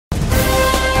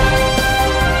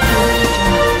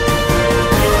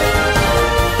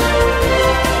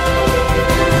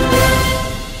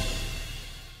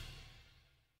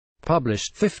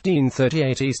published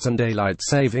 15:38 Eastern Daylight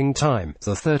Saving Time,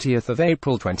 the 30th of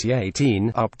April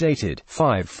 2018, updated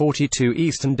 5:42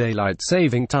 Eastern Daylight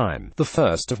Saving Time, the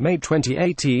 1st of May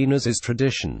 2018. As is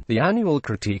tradition, the annual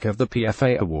critique of the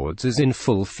PFA Awards is in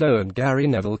full flow, and Gary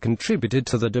Neville contributed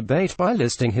to the debate by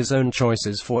listing his own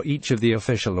choices for each of the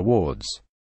official awards.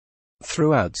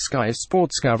 Throughout Sky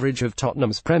Sports' coverage of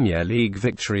Tottenham's Premier League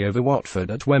victory over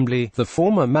Watford at Wembley, the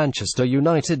former Manchester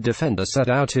United defender set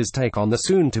out his take on the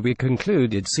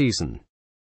soon-to-be-concluded season.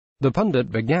 The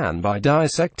pundit began by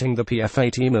dissecting the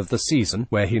PFA team of the season,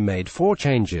 where he made 4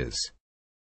 changes.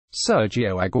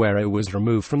 Sergio Aguero was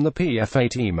removed from the PFA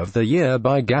Team of the Year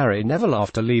by Gary Neville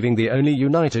after leaving the only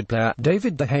United player,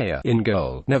 David De Gea, in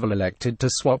goal. Neville elected to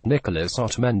swap Nicolas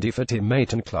Otamendi for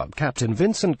teammate and club captain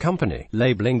Vincent Kompany,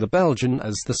 labelling the Belgian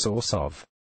as the source of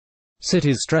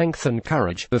City's strength and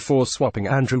courage, before swapping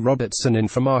Andrew Robertson in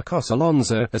for Marcos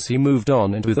Alonso. As he moved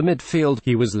on into the midfield,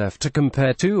 he was left to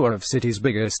compare 2 of City's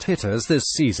biggest hitters this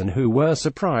season who were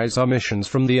surprise omissions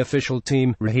from the official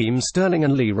team, Raheem Sterling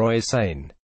and Leroy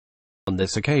Sane. On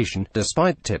this occasion,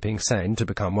 despite tipping Sane to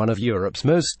become one of Europe's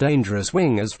most dangerous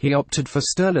wingers, he opted for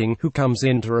Sterling, who comes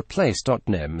in to replace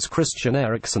Tottenham's Christian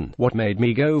Eriksen. What made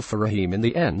me go for Raheem in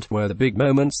the end were the big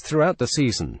moments throughout the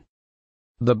season.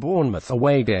 The Bournemouth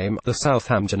away game, the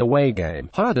Southampton away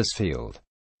game, Huddersfield.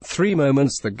 3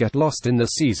 moments that get lost in the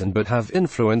season but have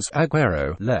influence.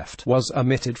 Aguero, left, was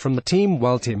omitted from the team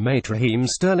while teammate Raheem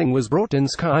Sterling was brought in.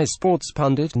 Sky Sports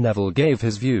pundit Neville gave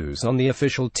his views on the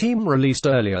official team released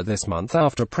earlier this month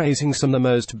after praising some of the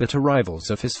most bitter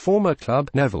rivals of his former club.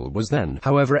 Neville was then,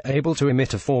 however, able to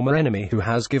omit a former enemy who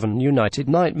has given United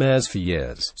nightmares for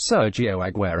years, Sergio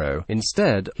Aguero.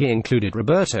 Instead, he included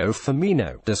Roberto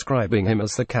Firmino, describing him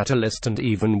as the catalyst, and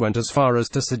even went as far as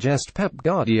to suggest Pep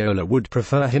Guardiola would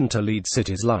prefer him to lead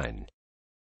City's line.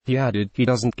 He added, he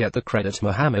doesn't get the credit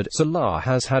Mohamed Salah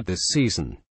has had this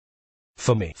season.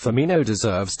 For me, Firmino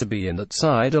deserves to be in that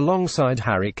side alongside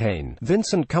Harry Kane,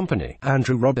 Vincent Kompany,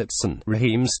 Andrew Robertson,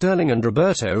 Raheem Sterling and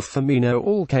Roberto Firmino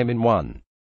all came in 1.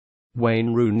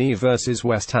 Wayne Rooney vs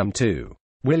West Ham 2.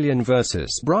 Willian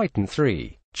vs Brighton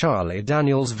 3. Charlie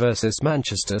Daniels vs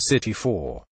Manchester City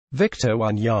 4. Victor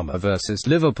Wanyama vs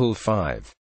Liverpool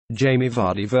 5. Jamie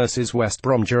Vardy vs West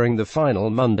Brom. During the final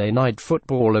Monday Night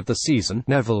Football of the season,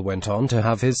 Neville went on to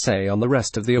have his say on the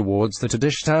rest of the awards that are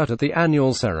dished out at the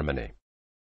annual ceremony.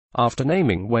 After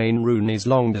naming Wayne Rooney's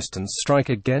long-distance strike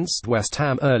against West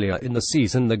Ham earlier in the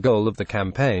season the goal of the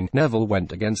campaign, Neville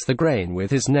went against the grain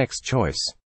with his next choice.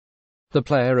 The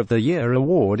Player of the Year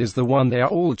award is the one they are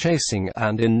all chasing,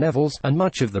 and in Neville's and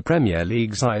much of the Premier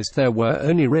League's eyes there were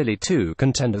only really 2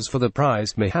 contenders for the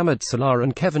prize, Mohamed Salah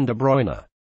and Kevin De Bruyne.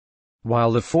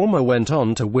 While the former went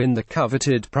on to win the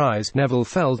coveted prize, Neville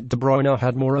felt De Bruyne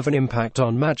had more of an impact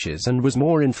on matches and was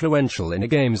more influential in a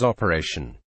game's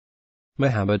operation.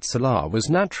 Mohamed Salah was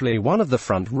naturally one of the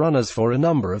front-runners for a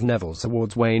number of Neville's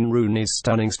awards. Wayne Rooney's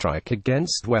stunning strike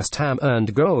against West Ham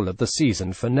earned goal of the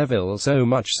season for Neville, so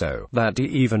much so that he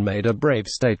even made a brave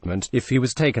statement: if he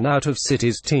was taken out of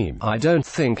City's team, I don't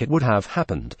think it would have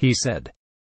happened, he said.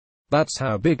 That's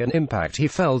how big an impact he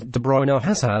felt De Bruyne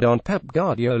has had on Pep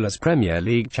Guardiola's Premier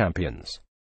League champions.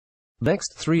 The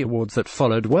next 3 awards that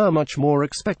followed were much more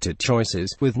expected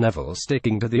choices, with Neville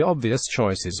sticking to the obvious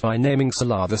choices by naming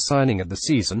Salah the signing of the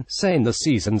season, Sane the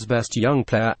season's best young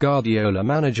player, Guardiola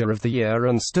Manager of the Year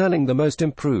and Sterling the most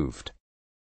improved.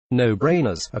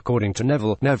 No-brainers, according to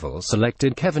Neville. Neville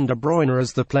selected Kevin De Bruyne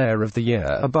as the Player of the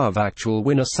Year above actual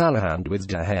winner Salah, and with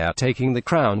De Gea taking the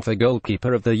crown for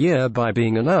Goalkeeper of the Year by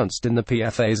being announced in the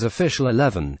PFA's official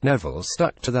 11, Neville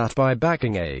stuck to that by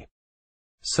backing a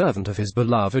servant of his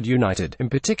beloved United. In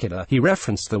particular, he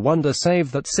referenced the wonder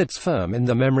save that sits firm in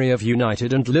the memory of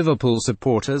United and Liverpool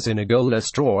supporters in a goalless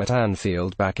draw at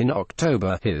Anfield back in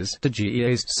October. His De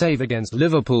Gea's save against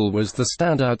Liverpool was the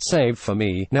standout save for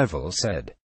me, Neville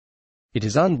said. It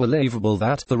is unbelievable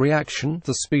that, the reaction,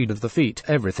 the speed of the feet,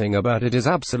 everything about it is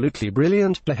absolutely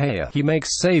brilliant. De Gea, he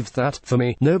makes saves that, for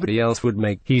me, nobody else would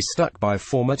make. He stuck by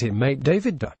former teammate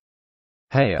David De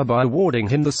Gea by awarding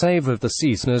him the save of the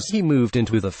season as he moved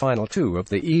into the final 2 of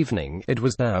the evening. It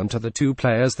was down to the 2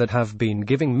 players that have been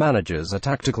giving managers a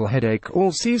tactical headache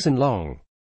all season long.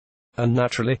 And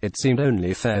naturally, it seemed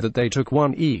only fair that they took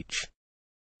 1 each.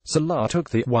 Salah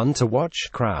took the one to watch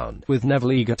crown, with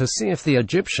Neville eager to see if the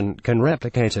Egyptian can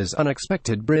replicate his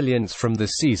unexpected brilliance from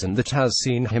this season that has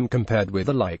seen him compared with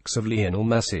the likes of Lionel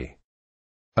Messi.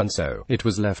 And so, it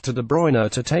was left to De Bruyne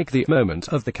to take the moment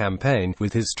of the campaign,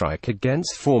 with his strike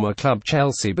against former club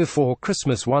Chelsea before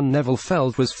Christmas, one Neville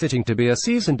felt was fitting to be a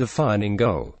season-defining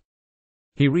goal.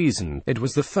 He reasoned, "It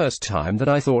was the first time that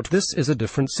I thought this is a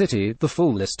different city." The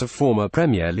full list of former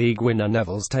Premier League winner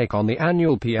Neville's take on the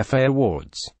annual PFA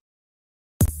Awards.